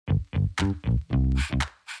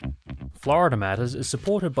Florida Matters is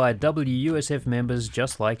supported by WUSF members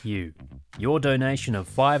just like you. Your donation of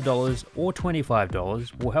 $5 or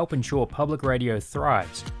 $25 will help ensure public radio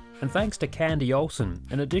thrives. And thanks to Candy Olson,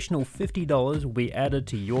 an additional $50 will be added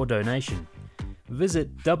to your donation.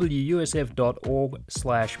 Visit wusf.org/match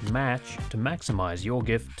to maximize your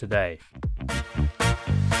gift today.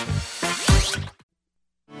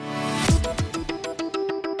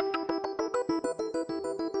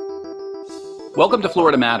 Welcome to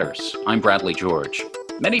Florida Matters. I'm Bradley George.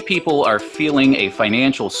 Many people are feeling a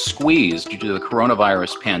financial squeeze due to the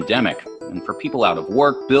coronavirus pandemic. And for people out of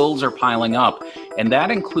work, bills are piling up, and that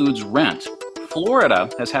includes rent. Florida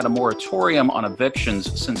has had a moratorium on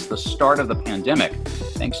evictions since the start of the pandemic,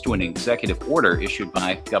 thanks to an executive order issued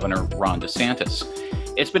by Governor Ron DeSantis.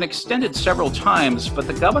 It's been extended several times, but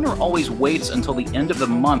the governor always waits until the end of the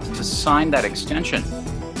month to sign that extension.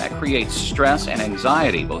 That creates stress and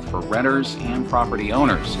anxiety, both for renters and property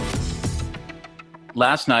owners.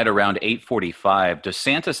 Last night around 8:45,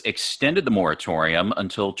 DeSantis extended the moratorium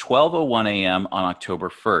until 12:01 a.m. on October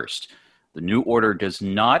 1st. The new order does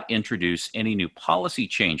not introduce any new policy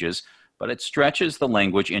changes, but it stretches the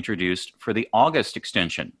language introduced for the August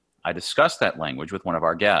extension. I discussed that language with one of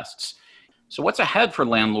our guests. So what's ahead for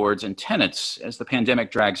landlords and tenants as the pandemic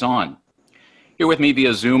drags on? Here with me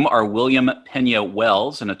via Zoom are William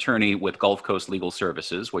Pena-Wells, an attorney with Gulf Coast Legal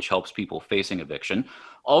Services, which helps people facing eviction.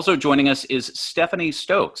 Also joining us is Stephanie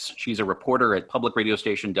Stokes. She's a reporter at public radio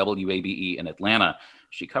station WABE in Atlanta.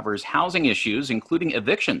 She covers housing issues, including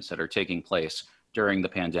evictions that are taking place during the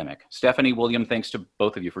pandemic. Stephanie, William, thanks to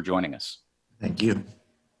both of you for joining us. Thank you.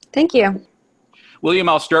 Thank you. William,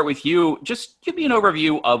 I'll start with you. Just give me an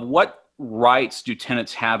overview of what rights do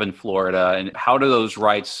tenants have in Florida, and how do those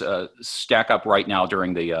rights stack up right now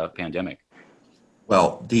during the pandemic?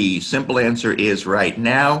 Well, the simple answer is right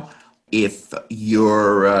now, if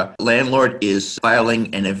your landlord is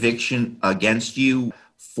filing an eviction against you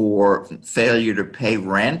for failure to pay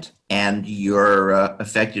rent and you're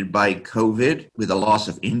affected by COVID with a loss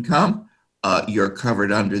of income, you're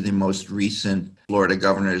covered under the most recent Florida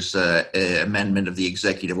governor's amendment of the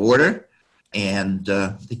executive order. And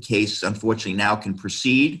the case, unfortunately, now can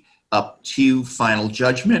proceed up to final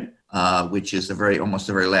judgment, which is almost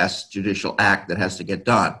the very last judicial act that has to get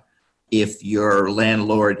done. If your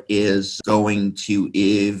landlord is going to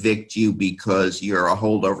evict you because you're a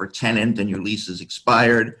holdover tenant and your lease is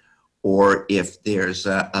expired, or if there's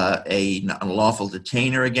an unlawful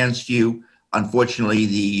detainer against you, unfortunately,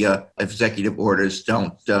 the executive orders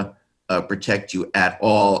don't protect you at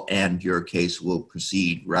all, and your case will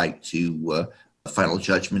proceed right to final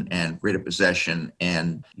judgment and writ of possession,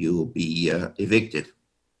 and you will be evicted.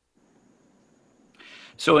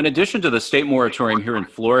 So in addition to the state moratorium here in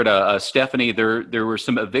Florida, Stephanie, there were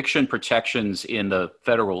some eviction protections in the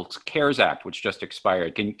federal CARES Act, which just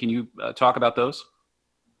expired. Can you talk about those?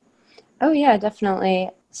 Oh, yeah, definitely.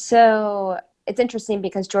 So it's interesting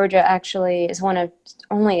because Georgia actually is one of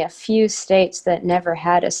only a few states that never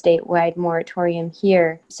had a statewide moratorium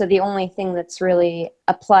here. So the only thing that's really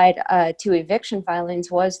applied to eviction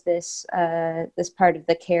filings was this part of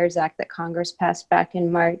the CARES Act that Congress passed back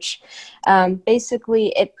in March. Basically,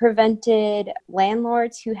 it prevented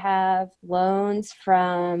landlords who have loans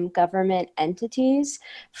from government entities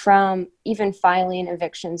from even filing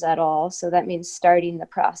evictions at all. So that means starting the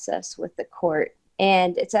process with the court.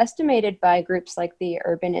 And it's estimated by groups like the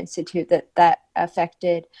Urban Institute that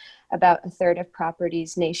affected about a third of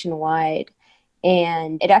properties nationwide.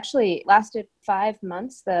 And it actually lasted 5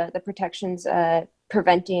 months, the protections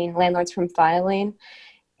preventing landlords from filing,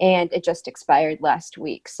 and it just expired last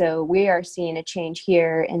week. So we are seeing a change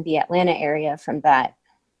here in the Atlanta area from that.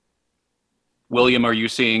 William, are you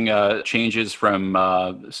seeing changes from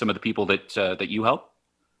some of the people that you help?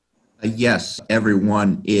 Yes,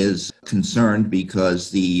 everyone is concerned because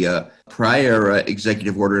the prior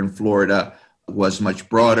executive order in Florida was much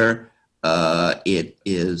broader. It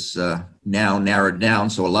is now narrowed down,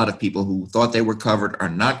 so a lot of people who thought they were covered are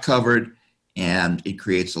not covered, and it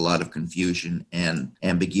creates a lot of confusion and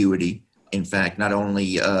ambiguity. In fact, not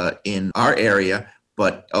only in our area,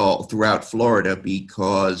 but all throughout Florida,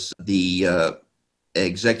 because the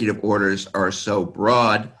executive orders are so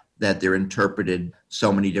broad that they're interpreted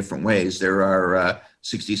so many different ways. There are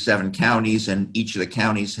 67 counties, and each of the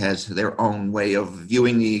counties has their own way of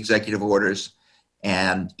viewing the executive orders,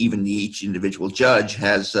 and even each individual judge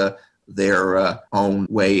has their own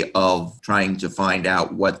way of trying to find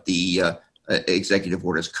out what the executive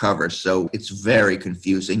orders cover. So it's very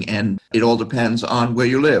confusing, and it all depends on where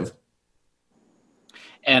you live.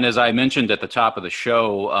 And as I mentioned at the top of the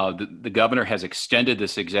show, the governor has extended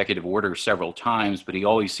this executive order several times, but he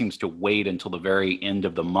always seems to wait until the very end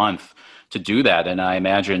of the month to do that. And I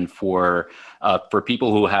imagine for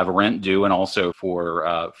people who have rent due, and also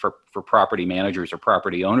for property managers or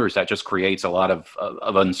property owners, that just creates a lot of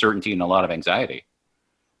uncertainty and a lot of anxiety.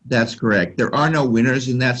 That's correct. There are no winners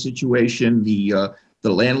in that situation.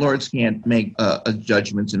 The landlords can't make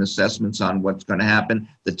judgments and assessments on what's going to happen.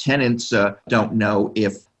 The tenants don't know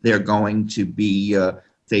if they're going to be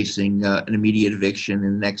facing an immediate eviction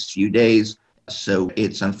in the next few days. So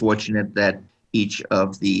it's unfortunate that each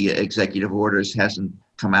of the executive orders hasn't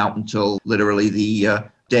come out until literally the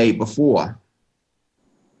day before.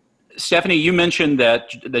 Stephanie, you mentioned that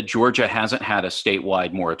Georgia hasn't had a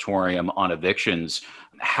statewide moratorium on evictions.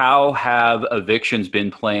 How have evictions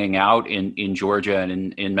been playing out in Georgia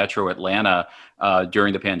and in Metro Atlanta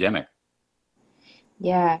during the pandemic?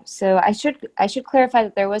 Yeah, so I should clarify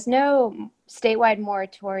that there was no statewide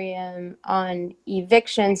moratorium on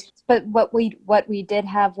evictions, but what we did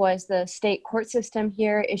have was the state court system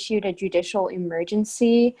here issued a judicial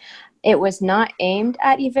emergency. It was not aimed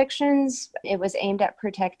at evictions. It was aimed at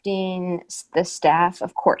protecting the staff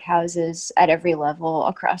of courthouses at every level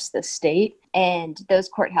across the state. And those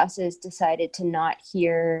courthouses decided to not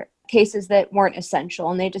hear cases that weren't essential,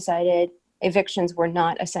 and they decided evictions were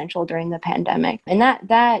not essential during the pandemic. And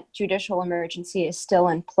that judicial emergency is still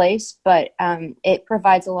in place, but it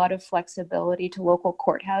provides a lot of flexibility to local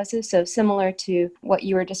courthouses. So similar to what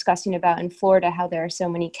you were discussing about in Florida, how there are so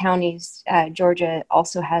many counties, Georgia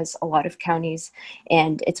also has a lot of counties,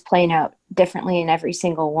 and it's playing out differently in every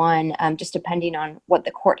single one, just depending on what the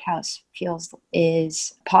courthouse feels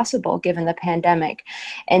is possible given the pandemic.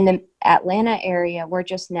 In the Atlanta area, we're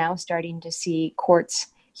just now starting to see courts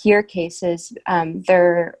hear cases.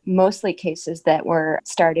 They're mostly cases that were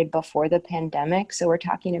started before the pandemic. So we're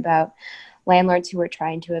talking about landlords who were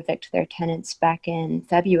trying to evict their tenants back in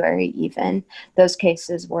February even. Those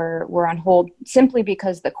cases were on hold simply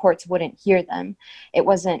because the courts wouldn't hear them. It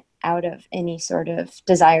wasn't out of any sort of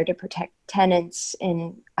desire to protect tenants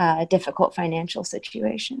in difficult financial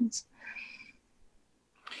situations.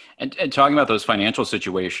 And talking about those financial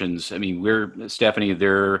situations, I mean, Stephanie,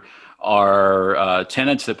 there are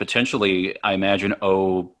tenants that potentially, I imagine,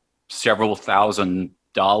 owe several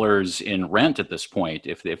 $1,000s in rent at this point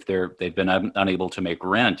if they've been unable to make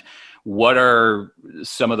rent. What are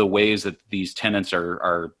some of the ways that these tenants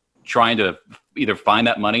are trying to either find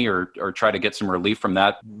that money or try to get some relief from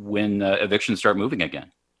that when evictions start moving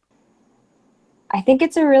again? I think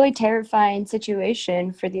it's a really terrifying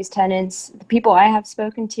situation for these tenants. The people I have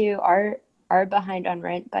spoken to are behind on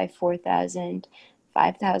rent by $4,000,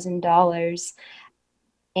 $5,000.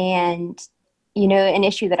 And, you know, an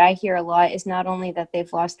issue that I hear a lot is not only that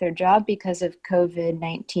they've lost their job because of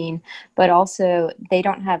COVID-19, but also they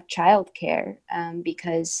don't have childcare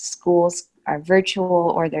because schools are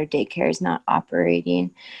virtual or their daycare is not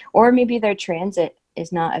operating, or maybe their transit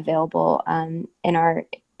is not available.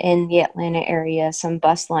 In the Atlanta area, some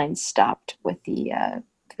bus lines stopped with the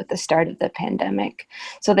start of the pandemic.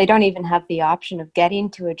 So they don't even have the option of getting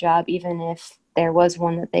to a job, even if there was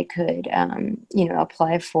one that they could,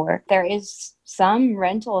 apply for. There is some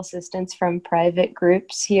rental assistance from private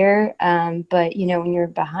groups here, but, when you're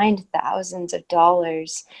behind thousands of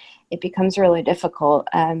dollars, it becomes really difficult.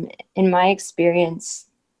 In my experience,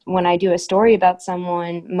 when I do a story about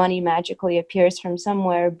someone, money magically appears from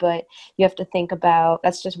somewhere, but you have to think about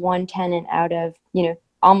that's just one tenant out of,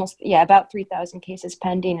 about 3,000 cases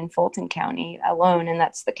pending in Fulton County alone, and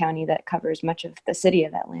that's the county that covers much of the city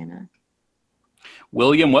of Atlanta.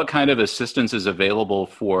 William, what kind of assistance is available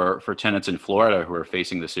for tenants in Florida who are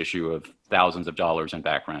facing this issue of thousands of dollars in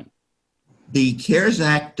back rent? The CARES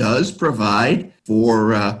Act does provide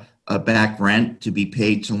for a back rent to be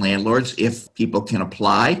paid to landlords if people can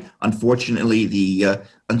apply. Unfortunately,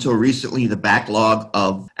 until recently, the backlog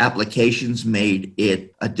of applications made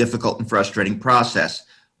it a difficult and frustrating process.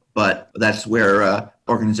 But that's where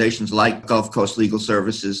organizations like Gulf Coast Legal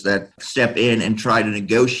Services that step in and try to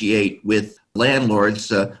negotiate with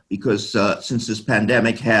landlords because since this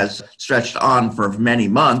pandemic has stretched on for many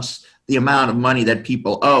months, the amount of money that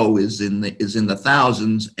people owe is in the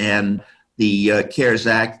thousands, and the CARES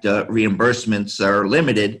Act reimbursements are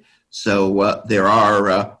limited, so there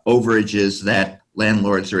are overages that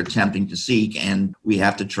landlords are attempting to seek, and we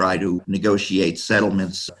have to try to negotiate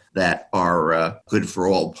settlements that are good for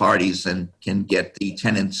all parties and can get the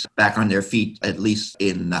tenants back on their feet, at least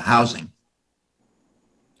in housing.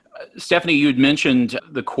 Stephanie, you'd mentioned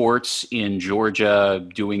the courts in Georgia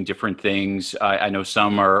doing different things. I know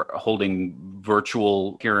some are holding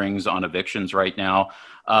virtual hearings on evictions right now.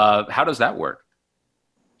 How does that work?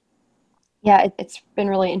 Yeah, it's been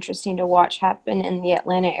really interesting to watch happen in the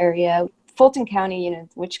Atlanta area. Fulton County,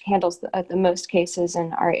 which handles the most cases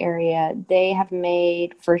in our area, they have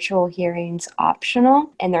made virtual hearings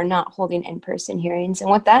optional, and they're not holding in-person hearings. And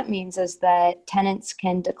what that means is that tenants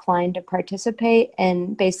can decline to participate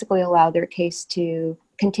and basically allow their case to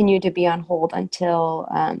continue to be on hold until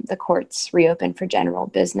the courts reopen for general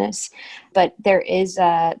business. But there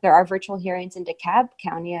are virtual hearings in DeKalb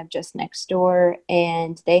County, just next door,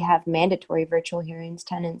 and they have mandatory virtual hearings.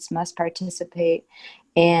 Tenants must participate.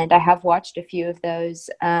 And I have watched a few of those.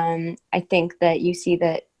 I think that you see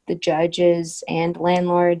that the judges and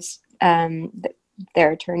landlords,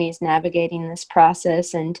 their attorneys navigating this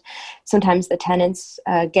process, and sometimes the tenants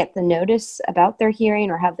get the notice about their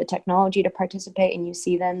hearing or have the technology to participate, and you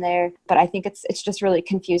see them there. But I think it's just really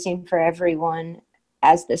confusing for everyone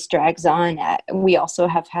as this drags on. We also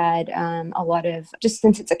have had a lot of, just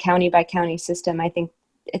since it's a county by county system, I think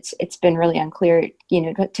it's been really unclear,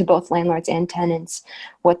 to both landlords and tenants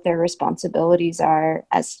what their responsibilities are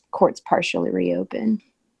as courts partially reopen.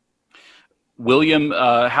 William,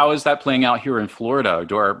 how is that playing out here in Florida?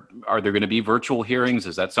 Are there going to be virtual hearings?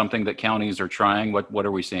 Is that something that counties are trying? What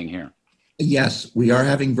are we seeing here? Yes, we are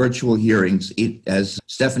having virtual hearings. As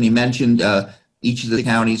Stephanie mentioned, each of the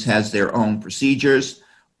counties has their own procedures,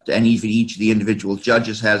 and even each of the individual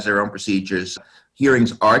judges has their own procedures.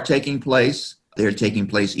 Hearings are taking place. They're taking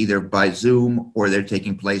place either by Zoom or they're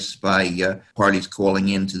taking place by parties calling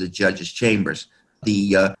into the judges' chambers.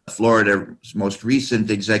 The Florida's most recent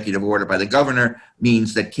executive order by the governor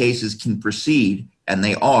means that cases can proceed, and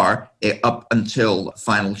they are, up until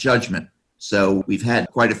final judgment. So we've had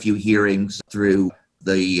quite a few hearings through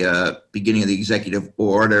the beginning of the executive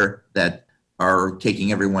order that are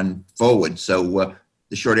taking everyone forward. So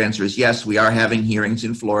the short answer is yes, we are having hearings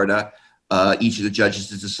in Florida. Each of the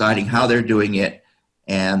judges is deciding how they're doing it,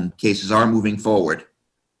 and cases are moving forward.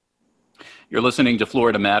 You're listening to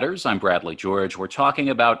Florida Matters. I'm Bradley George. We're talking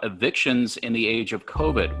about evictions in the age of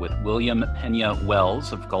COVID with William Pena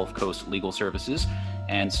Wells of Gulf Coast Legal Services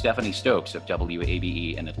and Stephanie Stokes of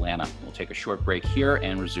WABE in Atlanta. We'll take a short break here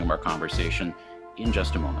and resume our conversation in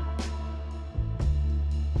just a moment.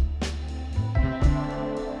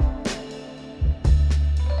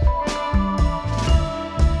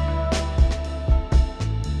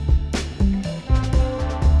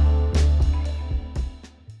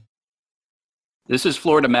 This is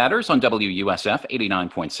Florida Matters on WUSF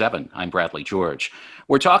 89.7. I'm Bradley George.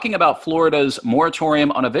 We're talking about Florida's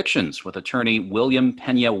moratorium on evictions with attorney William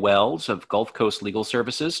Pena Wells of Gulf Coast Legal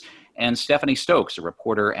Services and Stephanie Stokes, a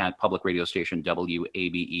reporter at public radio station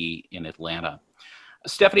WABE in Atlanta.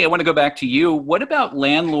 Stephanie, I want to go back to you. What about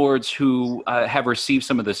landlords who have received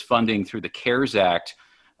some of this funding through the CARES Act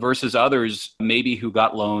versus others maybe who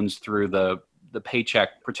got loans through the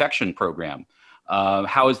Paycheck Protection Program?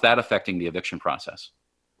 How is that affecting the eviction process?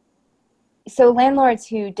 So landlords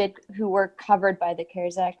who were covered by the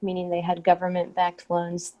CARES Act, meaning they had government-backed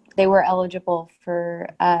loans, they were eligible for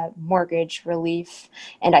mortgage relief,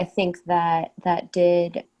 and I think that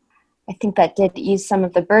did ease some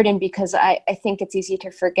of the burden, because I think it's easy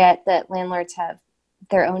to forget that landlords have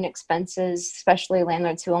their own expenses, especially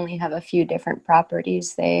landlords who only have a few different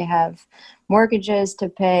properties. They have mortgages to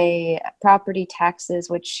pay, property taxes,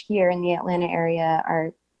 which here in the Atlanta area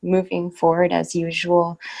are moving forward as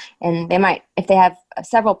usual. And they might, if they have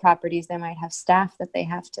several properties, they might have staff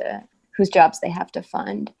that whose jobs they have to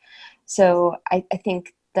fund. So I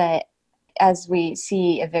think that as we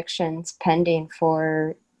see evictions pending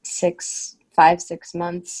for 6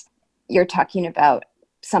 months, you're talking about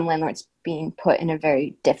some landlords being put in a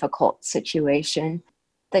very difficult situation.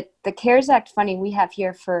 The CARES Act funding we have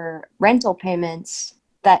here for rental payments,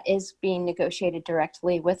 that is being negotiated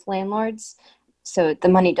directly with landlords. So the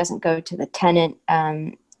money doesn't go to the tenant.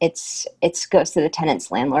 It goes to the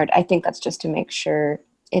tenant's landlord. I think that's just to make sure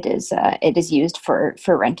it is used for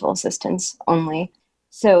rental assistance only.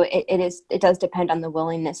 So it does depend on the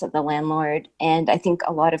willingness of the landlord. And I think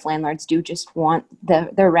a lot of landlords do just want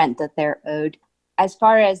the rent that they're owed. As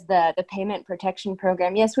far as the payment protection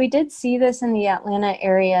program, yes, we did see this in the Atlanta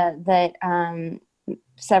area that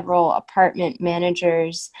several apartment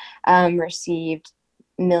managers received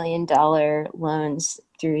 $1 million loans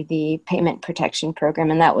through the payment protection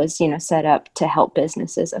program. And that was, set up to help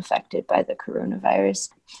businesses affected by the coronavirus.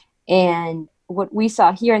 And what we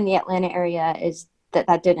saw here in the Atlanta area is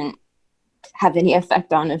that didn't have any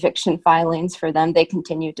effect on eviction filings for them. They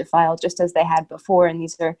continued to file just as they had before. And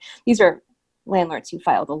these are landlords who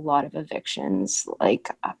filed a lot of evictions. Like,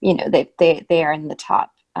 they are in the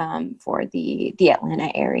top for the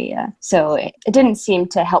Atlanta area. So it didn't seem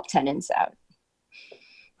to help tenants out.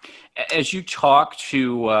 As you talk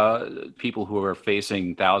to people who are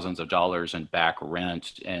facing thousands of dollars in back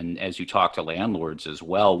rent, and as you talk to landlords as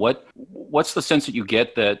well, what's the sense that you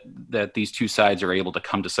get that these two sides are able to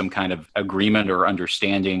come to some kind of agreement or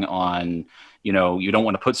understanding on, you don't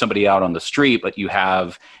want to put somebody out on the street, but you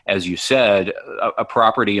have, as you said, a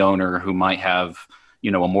property owner who might have,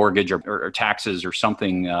 a mortgage or taxes or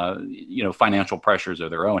something, financial pressures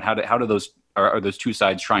of their own. How do are those two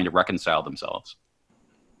sides trying to reconcile themselves?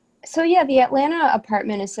 So yeah, the Atlanta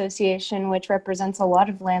Apartment Association, which represents a lot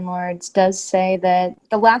of landlords, does say that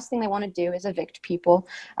the last thing they want to do is evict people.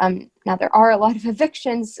 Now, there are a lot of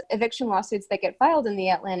eviction lawsuits that get filed in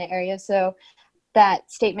the Atlanta area, so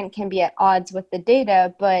that statement can be at odds with the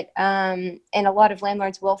data, but and a lot of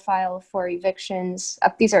landlords will file for evictions.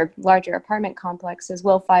 These are larger apartment complexes,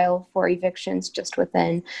 will file for evictions just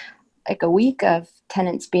within like a week of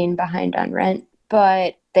tenants being behind on rent.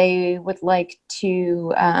 But they would like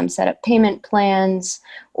to set up payment plans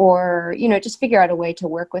or, just figure out a way to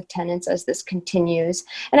work with tenants as this continues.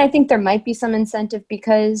 And I think there might be some incentive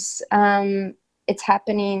because it's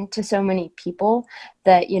happening to so many people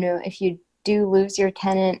that, if you do lose your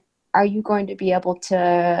tenant, are you going to be able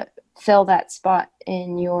to fill that spot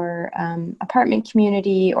in your apartment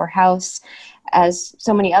community or house, as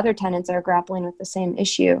so many other tenants are grappling with the same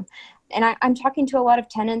issue? And I'm talking to a lot of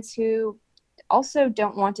tenants who also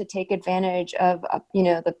don't want to take advantage of,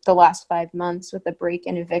 the last 5 months with the break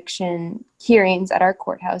and eviction hearings at our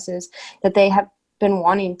courthouses, that they have been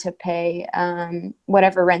wanting to pay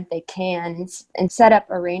whatever rent they can and set up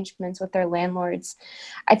arrangements with their landlords.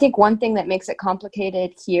 I think one thing that makes it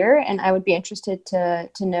complicated here, and I would be interested to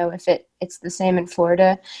know if it's the same in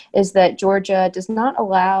Florida, is that Georgia does not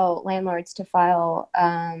allow landlords to file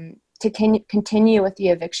to continue with the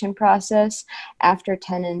eviction process after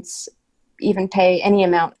tenants even pay any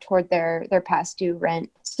amount toward their past due rent.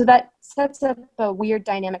 So that sets up a weird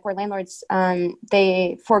dynamic where landlords,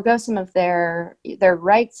 they forego some of their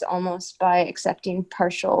rights almost by accepting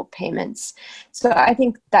partial payments. So I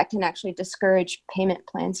think that can actually discourage payment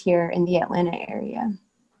plans here in the Atlanta area.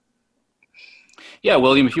 Yeah,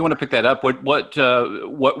 William, if you want to pick that up, what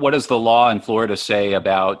does the law in Florida say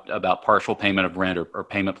about partial payment of rent or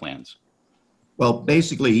payment plans? Well,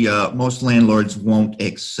 basically, most landlords won't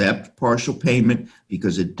accept partial payment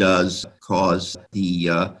because it does cause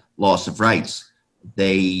the loss of rights.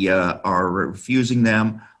 They are refusing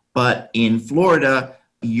them. But in Florida,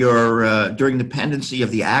 during the pendency of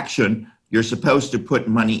the action, you're supposed to put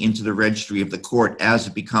money into the registry of the court as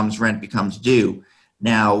rent becomes due.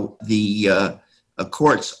 Now, the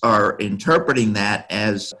courts are interpreting that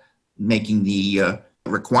as making the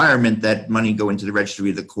requirement that money go into the registry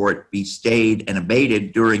of the court be stayed and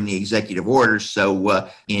abated during the executive order. So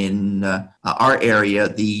in our area,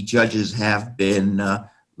 the judges have been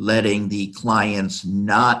letting the clients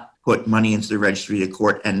not put money into the registry of the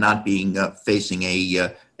court and not being facing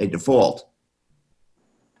a default.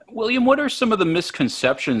 William, what are some of the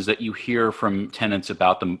misconceptions that you hear from tenants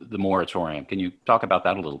about the moratorium? Can you talk about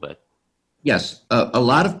that a little bit? Yes, a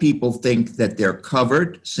lot of people think that they're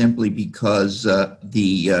covered simply because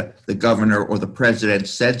the governor or the president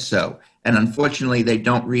said so. And unfortunately, they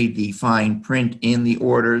don't read the fine print in the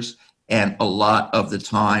orders. And a lot of the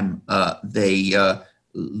time, they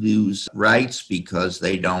lose rights because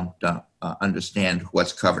they don't understand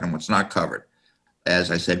what's covered and what's not covered. As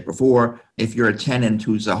I said before, if you're a tenant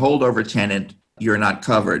who's a holdover tenant, you're not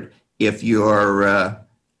covered. If you're a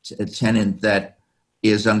tenant that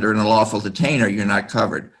is under an unlawful detainer, you're not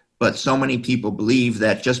covered. But so many people believe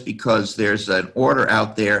that just because there's an order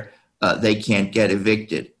out there, they can't get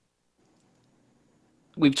evicted.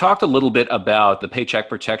 We've talked a little bit about the Paycheck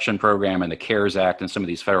Protection Program and the CARES Act and some of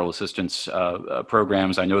these federal assistance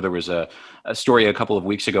programs. I know there was a story a couple of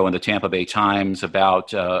weeks ago in the Tampa Bay Times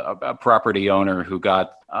about a property owner who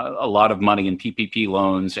got a lot of money in PPP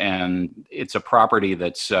loans, and it's a property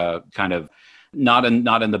that's kind of not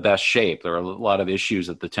in the best shape. There are a lot of issues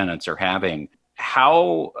that the tenants are having.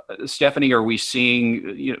 How, Stephanie, are we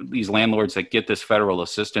seeing these landlords that get this federal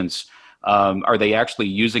assistance? Are they actually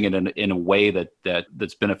using it in a way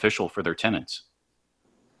that's beneficial for their tenants?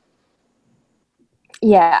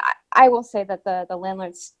 Yeah, I will say that the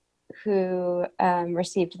landlords who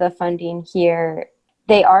received the funding here,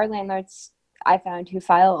 they are landlords I found who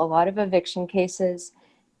file a lot of eviction cases,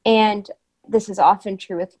 and this is often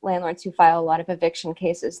true with landlords who file a lot of eviction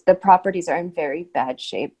cases. The properties are in very bad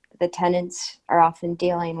shape. The tenants are often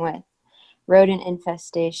dealing with rodent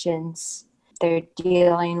infestations. They're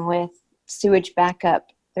dealing with sewage backup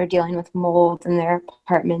they're dealing with mold in their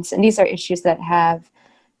apartments. And these are issues that have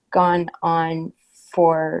gone on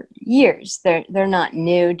for years. They're not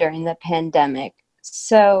new during the pandemic.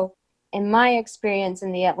 So in my experience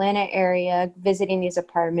in the Atlanta area, visiting these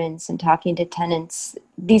apartments and talking to tenants,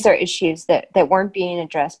 these are issues that weren't being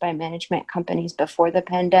addressed by management companies before the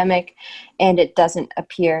pandemic, and it doesn't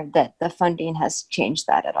appear that the funding has changed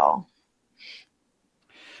that at all.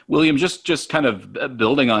 William, just kind of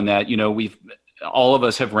building on that, all of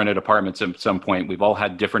us have rented apartments at some point. We've all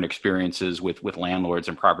had different experiences with landlords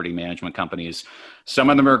and property management companies. Some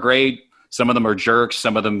of them are great. Some of them are jerks.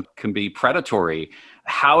 Some of them can be predatory.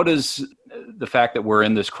 How does the fact that we're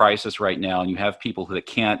in this crisis right now and you have people that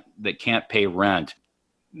can't pay rent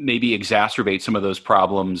maybe exacerbate some of those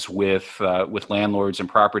problems with landlords and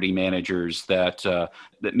property managers that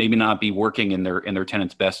maybe not be working in their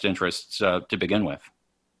tenants' best interests to begin with?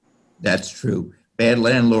 That's true. Bad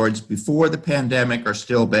landlords before the pandemic are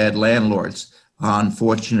still bad landlords.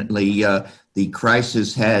 Unfortunately, the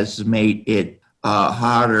crisis has made it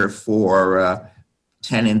harder for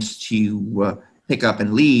tenants to pick up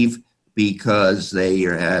and leave because they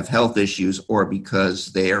have health issues or because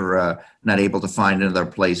they're not able to find another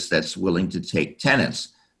place that's willing to take tenants.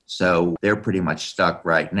 So they're pretty much stuck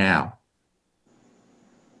right now.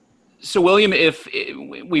 So, William, if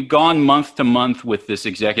we've gone month to month with this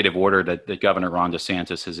executive order that Governor Ron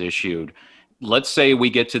DeSantis has issued, let's say we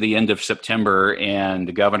get to the end of September and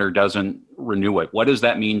the governor doesn't renew it. What does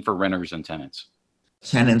that mean for renters and tenants?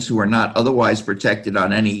 Tenants who are not otherwise protected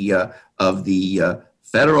on any of the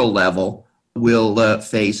federal level will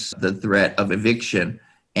face the threat of eviction.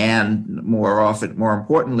 And more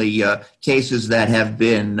importantly, cases that have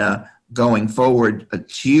been going forward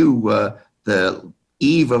to the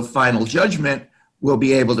eve of final judgment will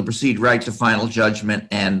be able to proceed right to final judgment,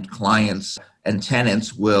 and clients and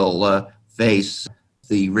tenants will face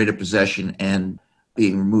the writ of possession and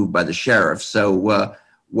being removed by the sheriff. So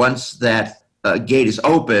once that gate is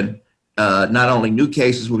open, not only new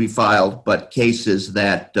cases will be filed, but cases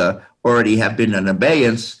that already have been in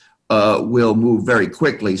abeyance will move very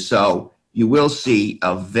quickly. So you will see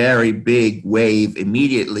a very big wave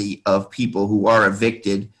immediately of people who are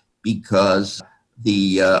evicted because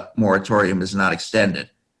the moratorium is not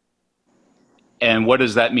extended. And what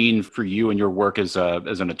does that mean for you and your work as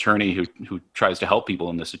an attorney who tries to help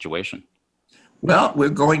people in this situation? Well, we're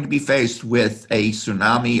going to be faced with a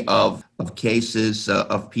tsunami of cases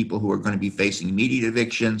of people who are going to be facing immediate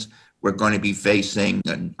evictions. We're going to be facing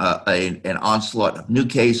an onslaught of new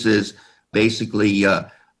cases. Basically,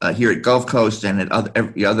 here at Gulf Coast and at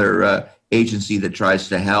every other agency that tries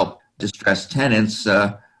to help distressed tenants,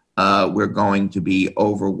 we're going to be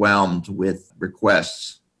overwhelmed with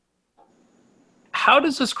requests. How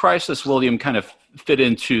does this crisis, William, kind of fit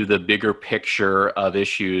into the bigger picture of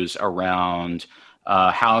issues around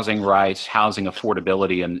housing rights, housing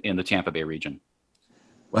affordability in the Tampa Bay region?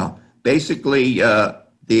 Well, basically,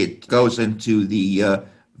 it goes into the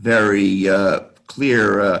very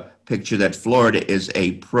clear picture that Florida is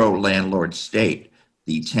a pro-landlord state.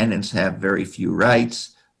 The tenants have very few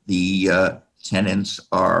rights. The tenants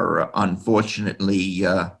are unfortunately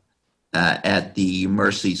at the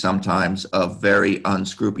mercy sometimes of very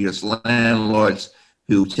unscrupulous landlords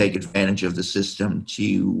who take advantage of the system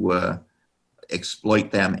to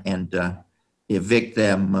exploit them and evict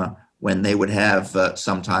them when they would have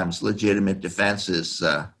sometimes legitimate defenses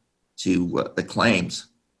to the claims.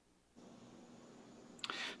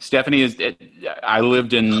 Stephanie, I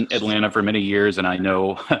lived in Atlanta for many years, and I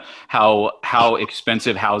know how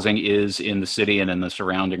expensive housing is in the city and in the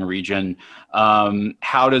surrounding region.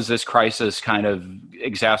 How does this crisis kind of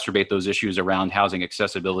exacerbate those issues around housing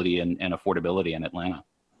accessibility and affordability in Atlanta?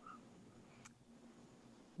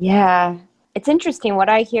 Yeah, it's interesting. What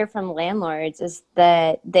I hear from landlords is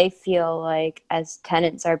that they feel like as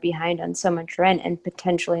tenants are behind on so much rent and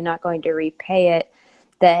potentially not going to repay it,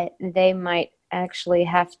 that they might actually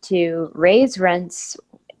have to raise rents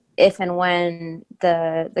if and when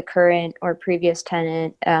the current or previous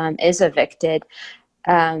tenant is evicted.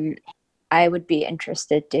 I would be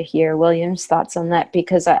interested to hear William's thoughts on that,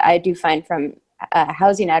 because I do find from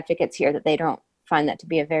housing advocates here that they don't find that to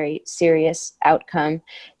be a very serious outcome,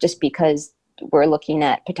 just because we're looking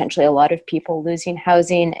at potentially a lot of people losing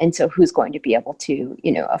housing. And so who's going to be able to,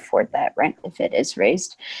 afford that rent if it is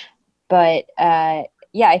raised? But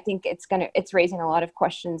yeah, I think it's raising a lot of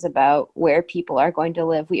questions about where people are going to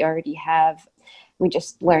live. We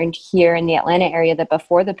just learned here in the Atlanta area that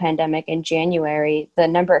before the pandemic in January, the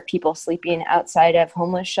number of people sleeping outside of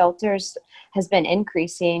homeless shelters has been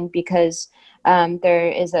increasing because there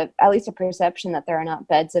is at least a perception that there are not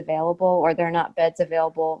beds available, or there are not beds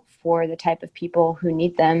available for the type of people who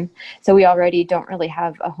need them. So we already don't really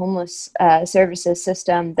have a homeless services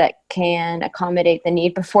system that can accommodate the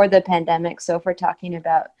need before the pandemic. So if we're talking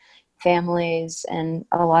about families and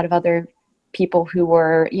a lot of other people who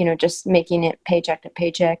were, just making it paycheck to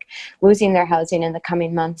paycheck, losing their housing in the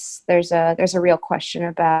coming months, there's a real question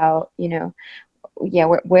about,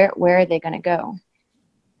 where are they going to go?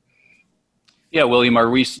 Yeah, William,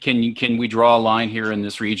 can we draw a line here in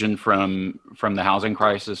this region from the housing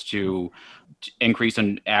crisis to increase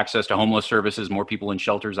in access to homeless services, more people in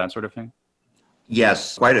shelters, that sort of thing?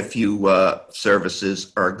 Yes, quite a few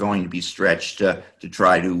services are going to be stretched to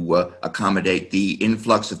try to accommodate the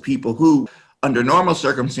influx of people who, under normal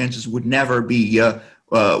circumstances, would never be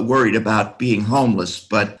worried about being homeless.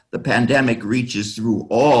 But the pandemic reaches through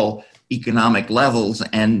all economic levels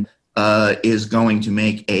and is going to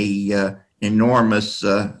make a enormous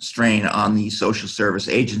strain on the social service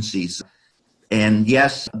agencies. And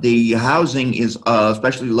yes, the housing is,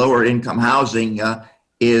 especially lower income housing,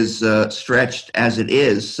 is stretched as it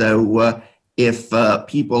is. So if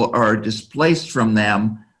people are displaced from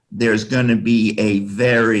them, there's going to be a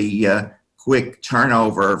very quick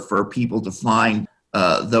turnover for people to find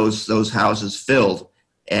those houses filled.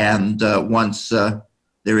 And once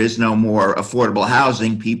there is no more affordable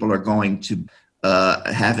housing, people are going to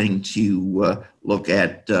having to look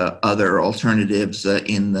at other alternatives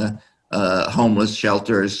in the homeless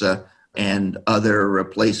shelters and other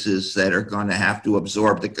places that are going to have to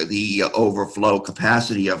absorb the overflow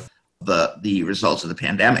capacity of the results of the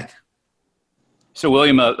pandemic. So,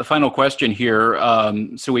 William, the final question here.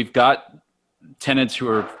 So we've got tenants who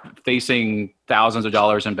are facing thousands of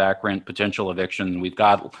dollars in back rent, potential eviction. We've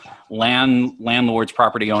got landlords,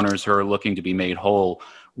 property owners who are looking to be made whole.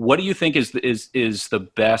 What do you think is the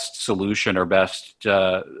best solution or best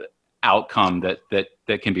outcome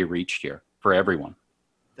that can be reached here for everyone?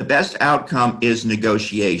 The best outcome is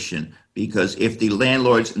negotiation, because if the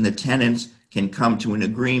landlords and the tenants can come to an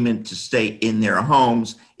agreement to stay in their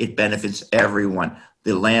homes, it benefits everyone.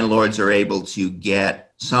 The landlords are able to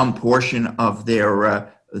get some portion of their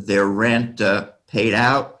rent paid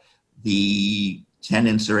out. The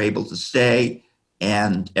tenants are able to stay,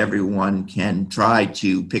 and everyone can try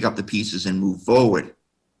to pick up the pieces and move forward.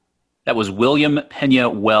 That was William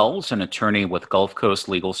Pena-Wells, an attorney with Gulf Coast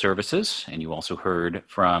Legal Services. And you also heard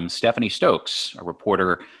from Stephanie Stokes, a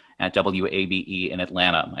reporter at WABE in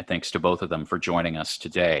Atlanta. My thanks to both of them for joining us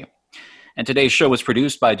today. And today's show was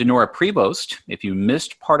produced by Denora Prevost. If you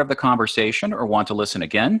missed part of the conversation or want to listen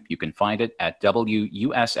again, you can find it at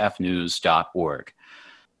WUSFnews.org.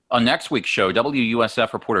 On next week's show,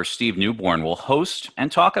 WUSF reporter Steve Newborn will host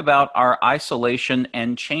and talk about our isolation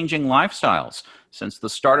and changing lifestyles since the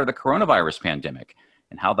start of the coronavirus pandemic,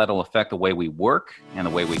 and how that'll affect the way we work and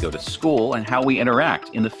the way we go to school and how we interact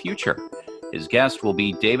in the future. His guest will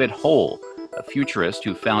be David Hole, a futurist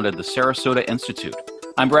who founded the Sarasota Institute.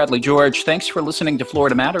 I'm Bradley George. Thanks for listening to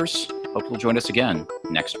Florida Matters. Hope you'll join us again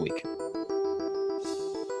next week.